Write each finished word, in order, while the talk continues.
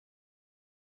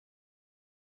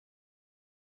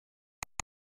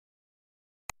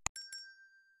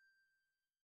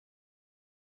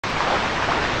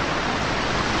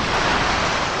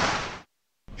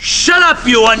Shut up,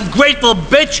 you ungrateful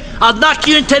bitch! I'll knock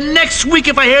you into next week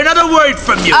if I hear another word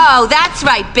from you! Oh, that's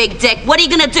right, Big Dick. What are you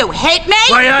gonna do, hit me?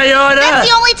 Why, I oughta... That's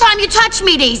the only time you touch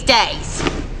me these days.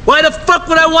 Why the fuck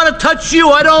would I want to touch you?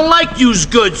 I don't like used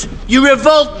goods. You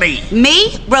revolt me.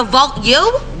 Me? Revolt you?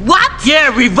 What?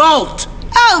 Yeah, revolt.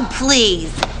 Oh,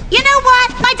 please. You know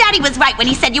what? My daddy was right when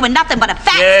he said you were nothing but a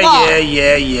fat slob.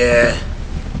 Yeah.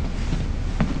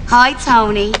 Hi,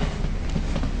 Tony.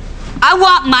 I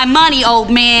want my money, old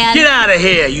man. Get out of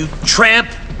here, you tramp.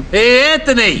 Hey,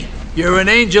 Anthony, you're an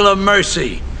angel of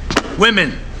mercy.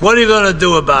 Women, what are you gonna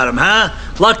do about them, huh?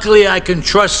 Luckily, I can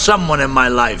trust someone in my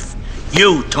life.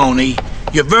 You, Tony.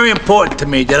 You're very important to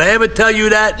me. Did I ever tell you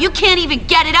that? You can't even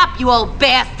get it up, you old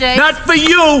bastard. Not for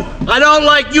you. I don't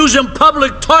like using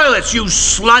public toilets, you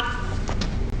slut.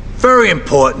 Very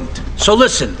important. So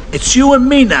listen, it's you and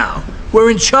me now.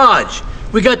 We're in charge.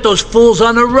 We got those fools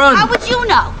on the run. How would you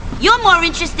know? You're more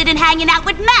interested in hanging out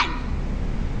with men.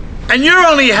 And you're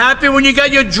only happy when you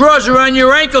got your drawers around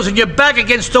your ankles and your back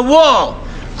against the wall.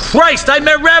 Christ, I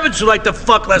met rabbits who like to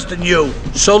fuck less than you.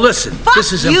 So listen,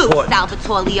 this is important. Fuck you,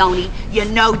 Salvatore Leone. You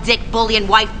no-dick, bullying,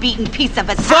 wife-beating piece of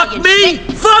Italian Fuck me?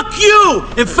 shit. Fuck you!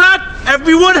 In fact,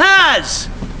 everyone has.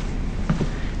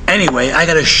 Anyway, I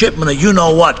got a shipment of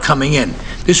you-know-what coming in.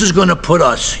 This is gonna put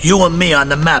us, you and me, on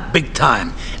the map big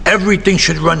time. Everything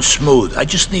should run smooth. I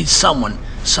just need someone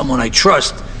I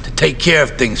trust, to take care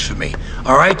of things for me.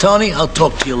 All right, Tony? I'll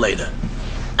talk to you later.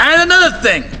 And another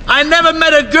thing, I never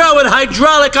met a girl with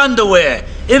hydraulic underwear.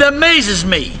 It amazes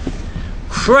me.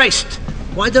 Christ,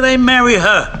 why did I marry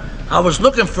her? I was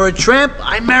looking for a tramp,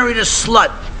 I married a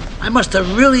slut. I must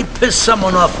have really pissed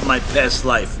someone off in my past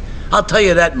life. I'll tell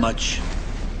you that much.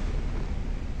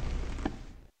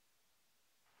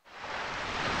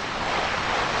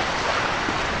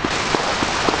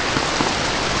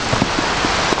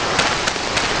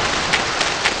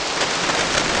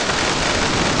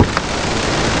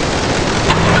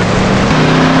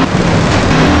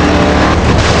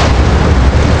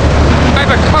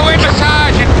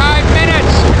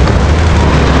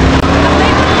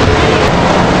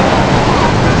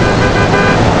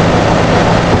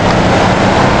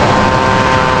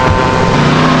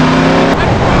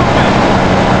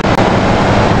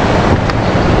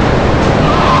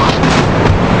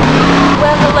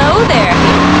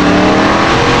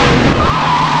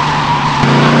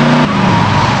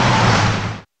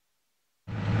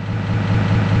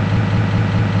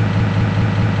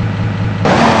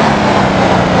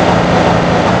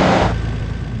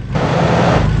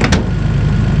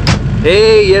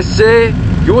 Hey, yes sir.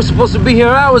 You were supposed to be here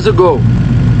hours ago.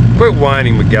 Quit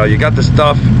whining, Miguel. You got the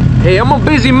stuff? Hey, I'm a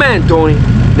busy man, Tony.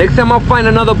 Next time I'll find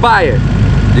another buyer.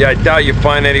 Yeah, I doubt you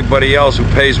find anybody else who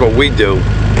pays what we do.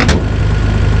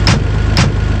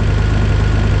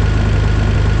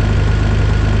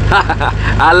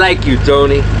 I like you,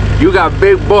 Tony. You got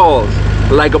big balls,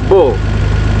 like a bull.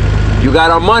 You got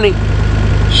our money?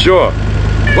 Sure.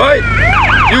 What?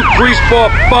 You greaseball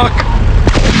fuck!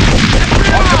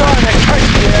 Oh, come on, that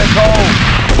crazy asshole!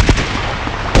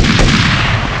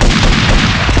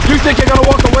 You think you're gonna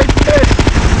walk away from this?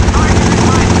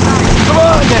 Come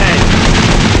on, then!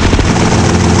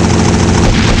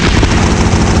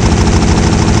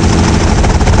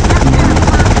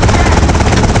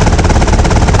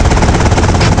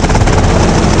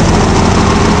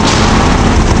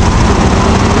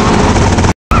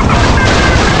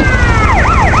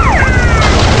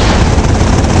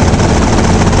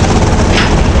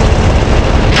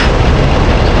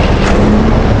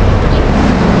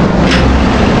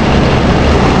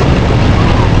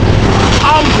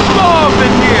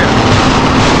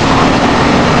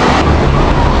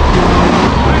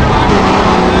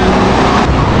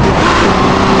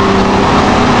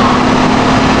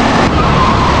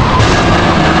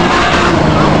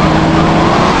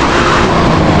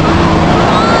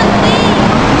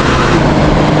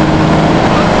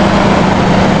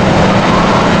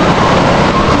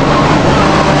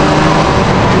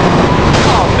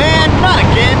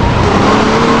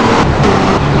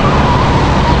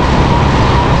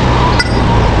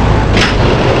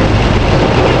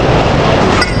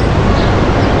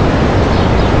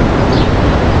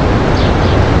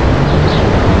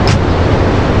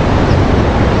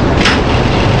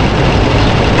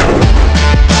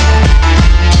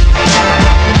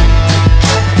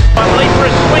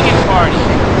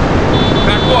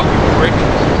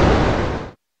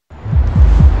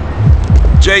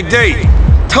 JD!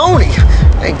 Tony,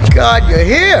 thank God you're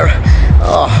here.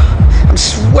 Oh, I'm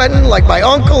sweating like my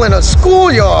uncle in a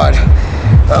schoolyard.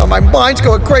 Oh, my mind's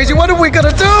going crazy. What are we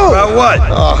gonna do? About what?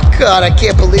 Oh, God, I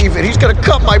can't believe it. He's gonna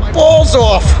cut my balls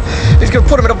off. He's gonna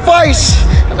put them in a vice.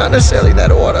 Not necessarily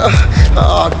that order.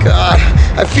 Oh, God.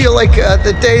 I feel like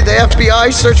the day the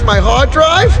FBI searched my hard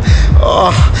drive.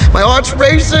 Oh, my heart's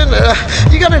racing.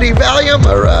 You got any Valium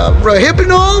or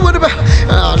Rohypnol? What about...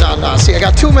 Oh, no. See, I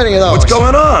got too many of those. What's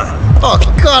going on? Oh,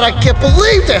 God, I can't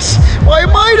believe this. Why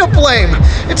am I to blame?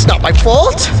 It's not my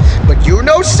fault. But you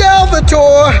know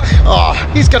Salvatore. Oh,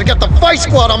 he's gonna get the vice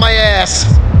squad on my ass.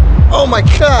 Oh, my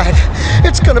God.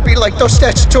 It's gonna be like those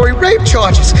statutory rape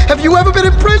charges. Have you ever been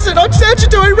in prison on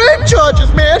statutory rape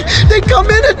charges, man? They come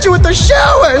in at you at the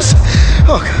showers.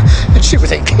 Oh, and she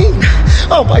was 18.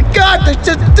 Oh, my God,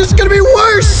 this is gonna be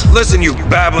worse. Listen, you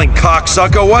babbling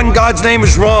cocksucker. What in God's name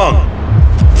is wrong?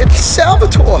 It's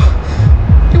Salvatore.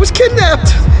 He was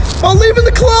kidnapped while leaving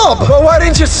the club. Well, why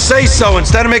didn't you say so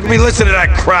instead of making me listen to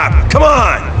that crap? Come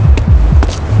on!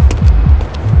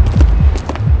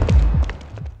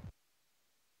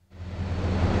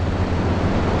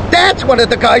 That's one of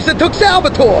the guys that took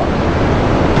Salvatore.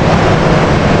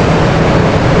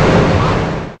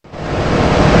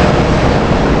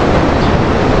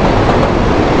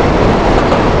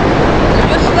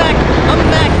 Just like, I'm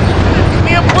back. Give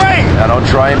me a break. Now don't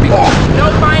try and be...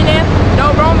 No finance,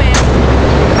 no romance.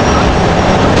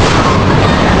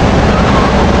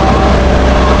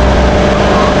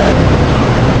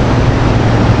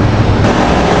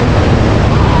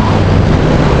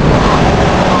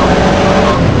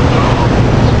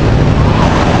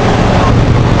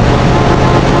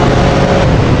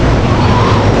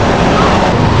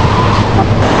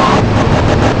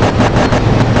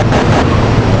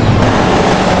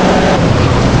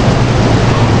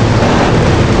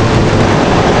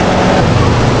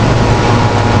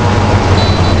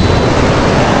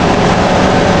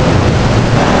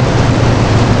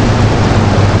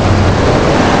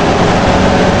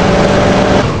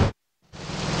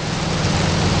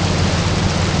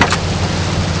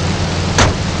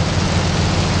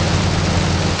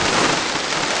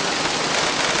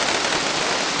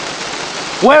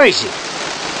 Where is he?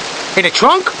 In the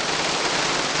trunk?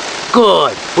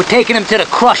 Good. We're taking him to the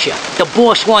crusher. The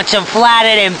boss wants him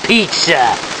flattered in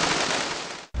pizza.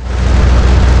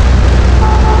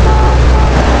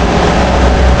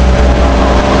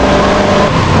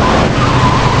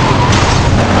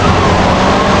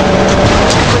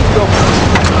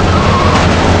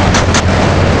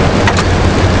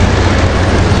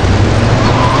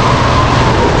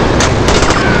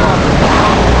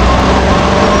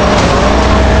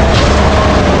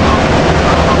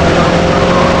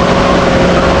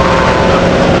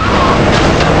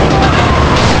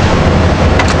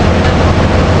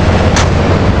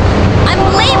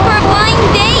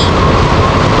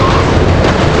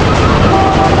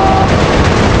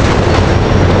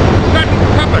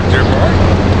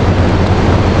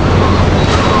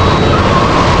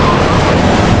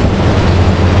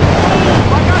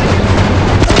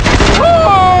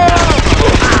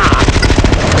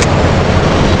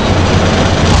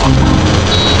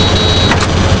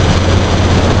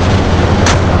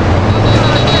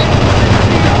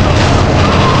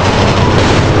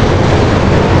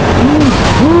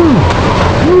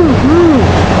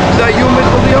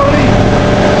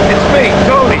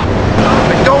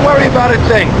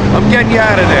 I'm getting you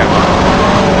out of there.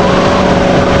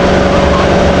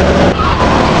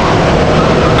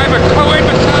 I'm a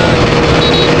co-imbecile.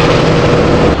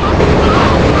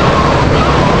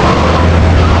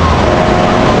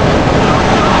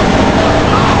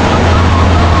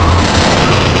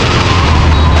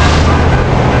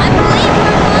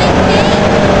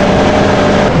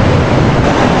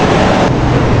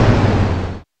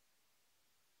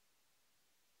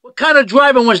 What kind of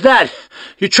driving was that?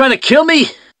 You trying to kill me?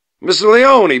 Mr.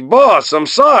 Leone, boss, I'm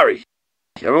sorry.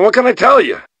 I mean, what can I tell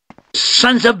you?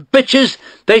 Sons of bitches!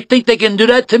 They think they can do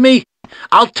that to me?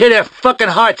 I'll tear their fucking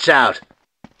hearts out.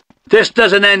 This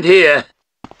doesn't end here.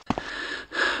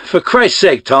 For Christ's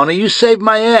sake, Tony, you saved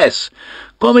my ass.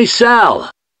 Call me Sal.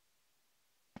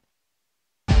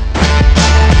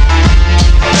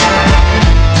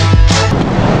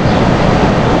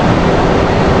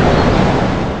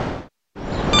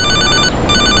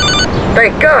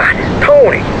 Thank God,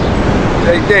 Tony.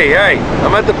 Hey,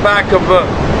 I'm at the back of,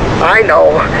 I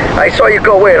know. I saw you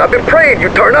go in. I've been praying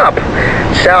you turn up.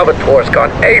 Salvatore's gone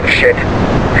apeshit.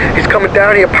 He's coming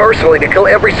down here personally to kill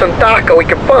every Sandaco he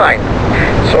can find.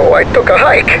 So I took a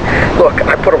hike. Look,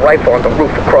 I put a rifle on the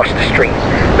roof across the street.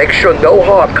 Make sure no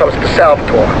harm comes to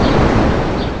Salvatore.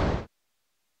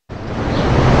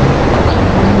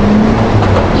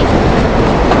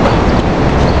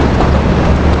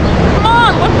 Come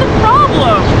on, what's the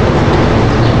problem?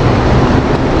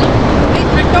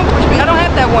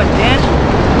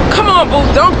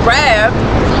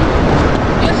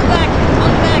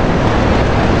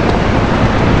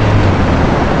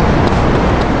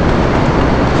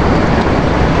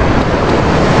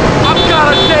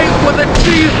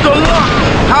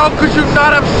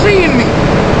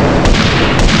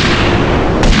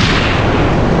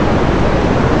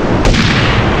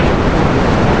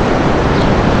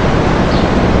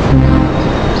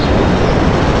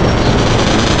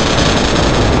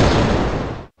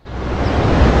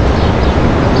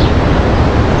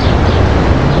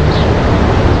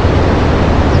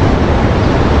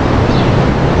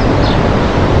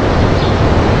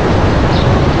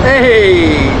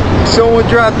 someone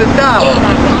dropped the dollar.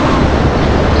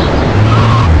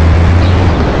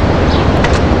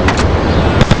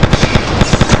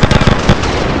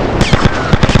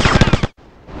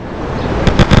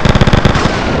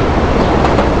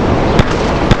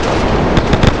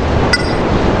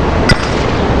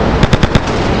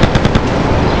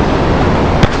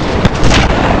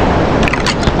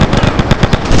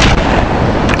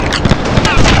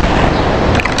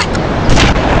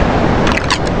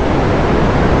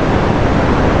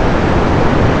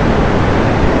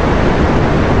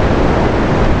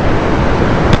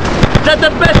 Is that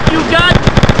the best you got?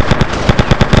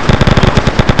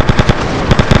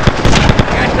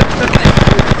 That's the best.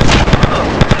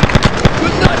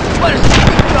 Good night, what is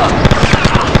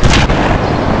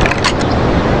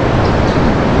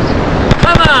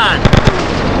Come on!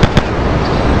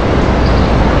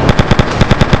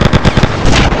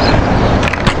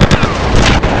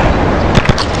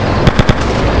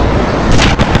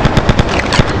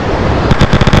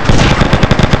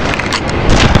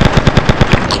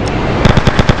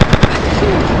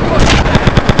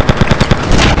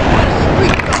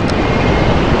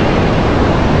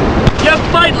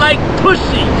 like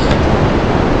pussies.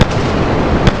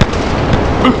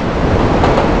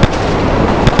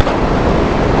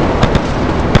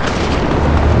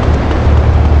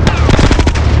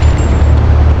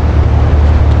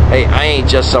 Hey, I ain't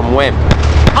just some wimp.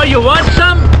 Oh, you want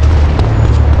some?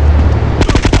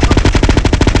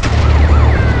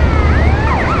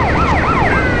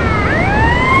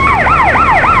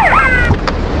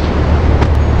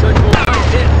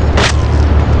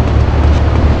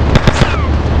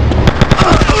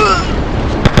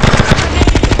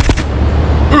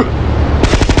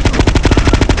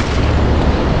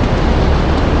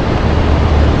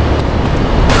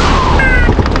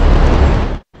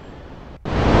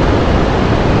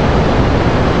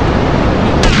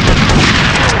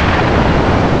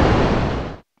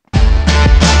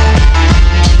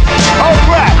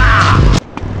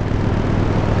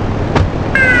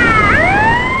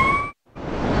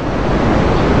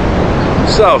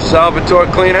 So, Salvatore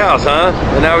clean house, huh?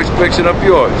 And now he's fixing up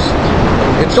yours.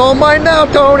 It's all mine now,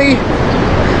 Tony.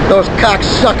 Those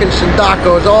cock-sucking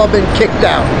Sindacos all been kicked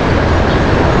out.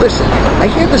 Listen, I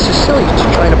hear the Sicilians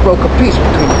are trying to broker peace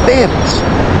between the bandits.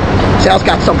 Sal's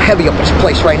got some heavy up his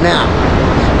place right now.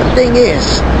 The thing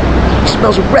is, he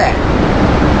smells a rat.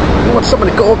 He wants someone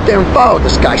to go up there and follow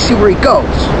this guy, see where he goes.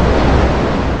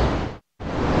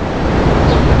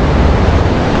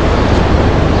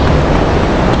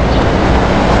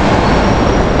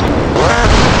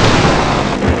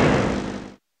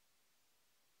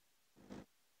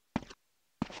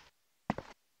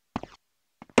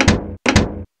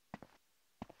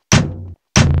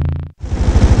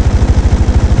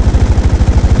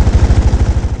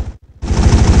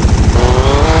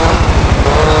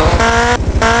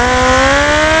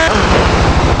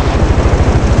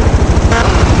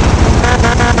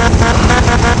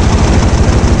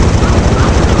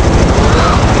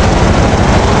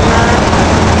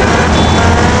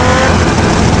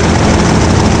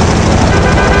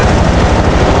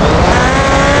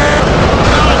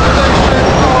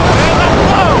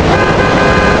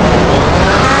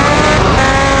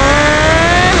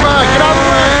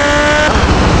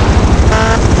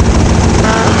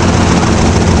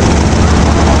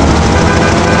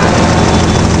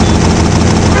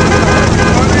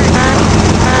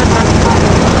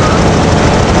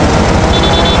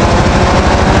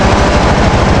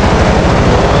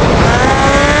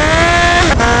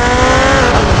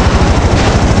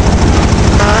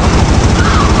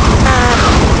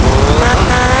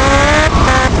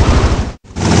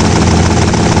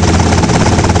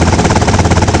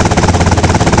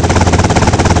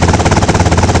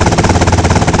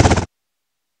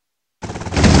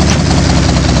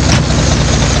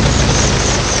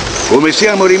 Come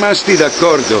siamo rimasti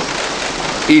d'accordo,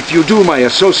 if you do my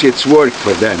associates' work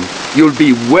for them, you'll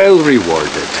be well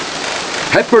rewarded.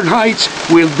 Hepburn Heights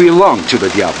will belong to the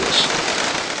Diablos.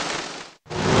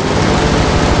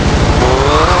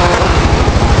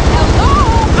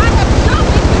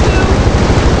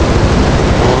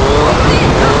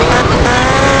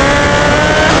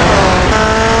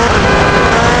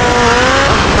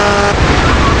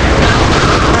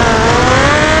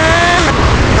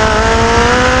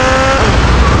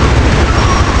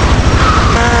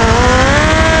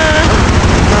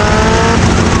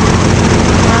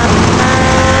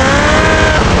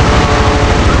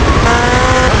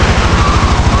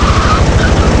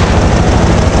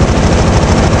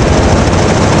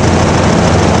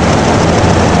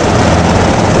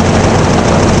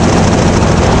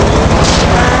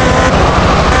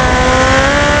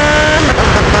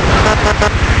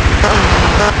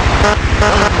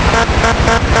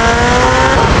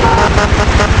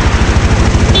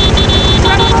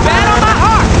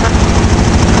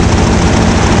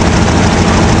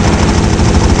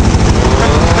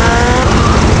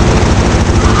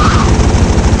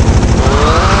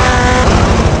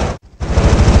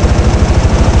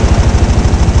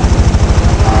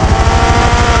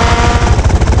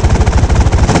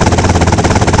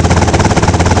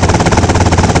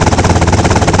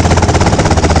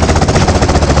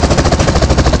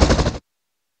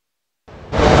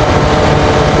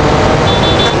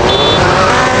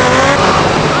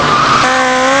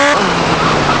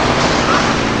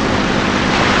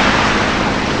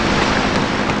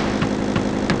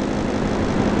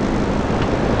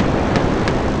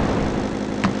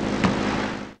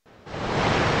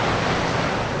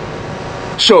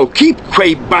 So keep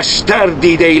quei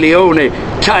bastardi dei Leone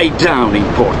tied down in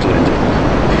Portland.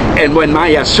 And when my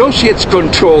associates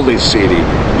control this city,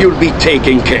 you'll be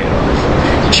taken care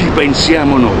of. Ci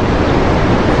pensiamo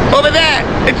noi. Over there!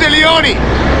 It's the Leone!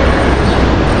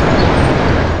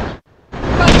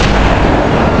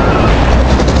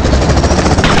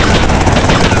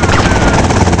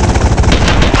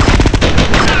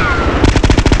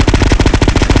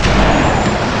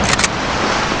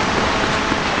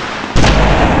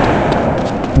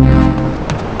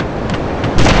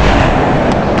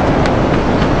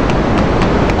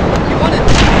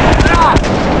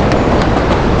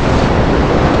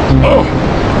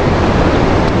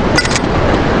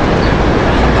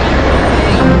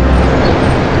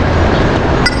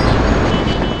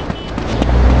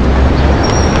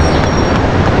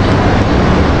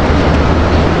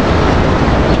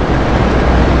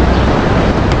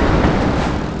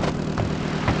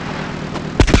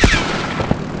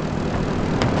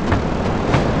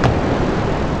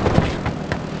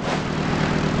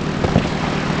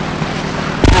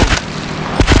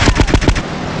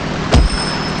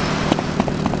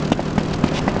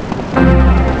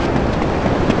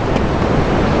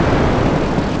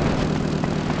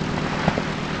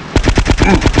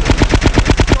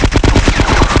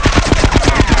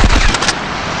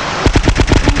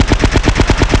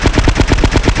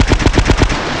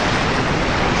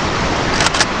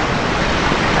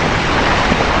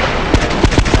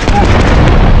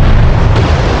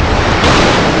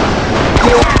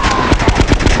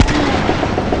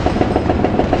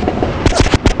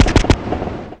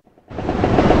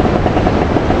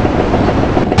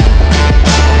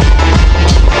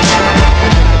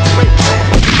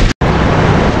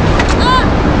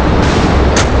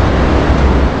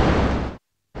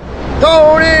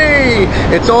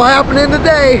 It's all happening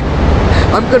today.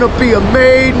 I'm gonna be a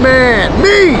made man.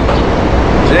 Me!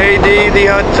 JD the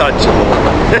Untouchable.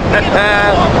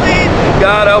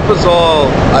 God help us all.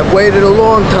 I've waited a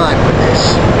long time for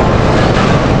this.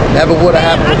 Never would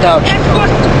have happened without you.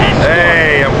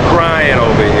 Hey, I'm crying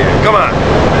over here. Come on.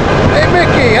 Hey,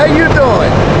 Mickey, how you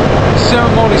doing?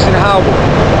 Ceremonies in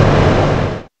Howard.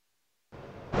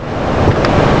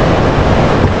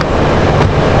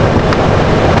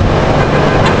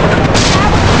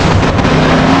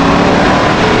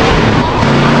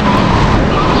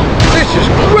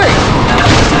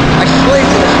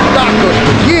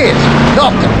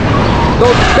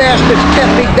 Those bastards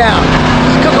kept me down.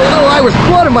 It's because of little Irish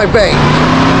blood in my veins.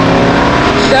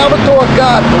 Salvatore,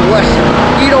 God bless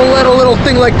him. He don't let a little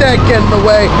thing like that get in the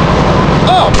way.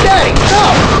 Oh, Daddy,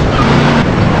 no!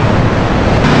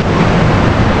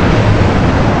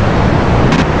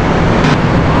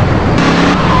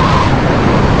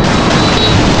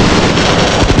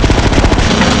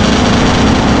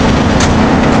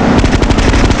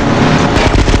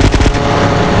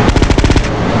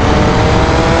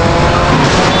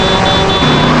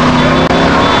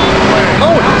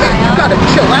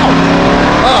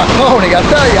 I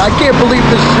tell you, I can't believe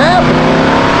this is happening.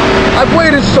 I've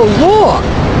waited so long.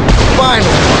 Finally,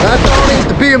 I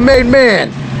thought to be a made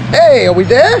man. Hey, are we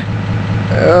there?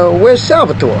 Where's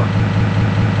Salvatore?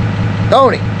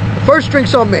 Tony, the first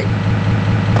drink's on me.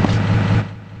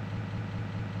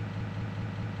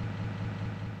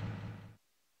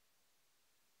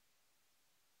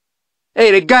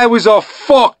 Hey, the guy was a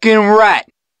fucking rat.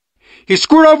 He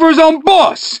screwed over his own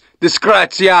boss.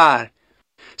 Disgraziato.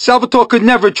 Salvatore could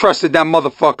never have trusted that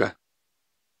motherfucker.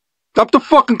 Dump the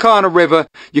fucking car in the river.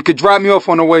 You could drop me off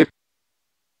on the way.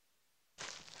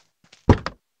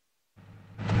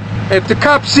 If the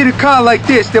cops see the car like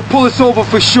this, they'll pull us over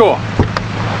for sure.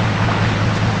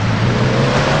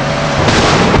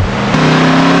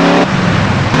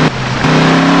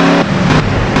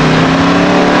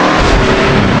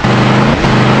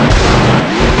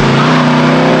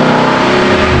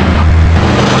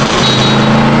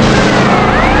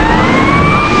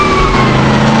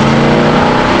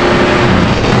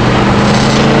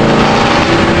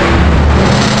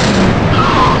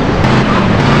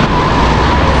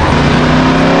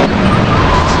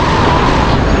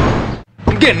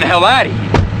 Getting the hell out of here.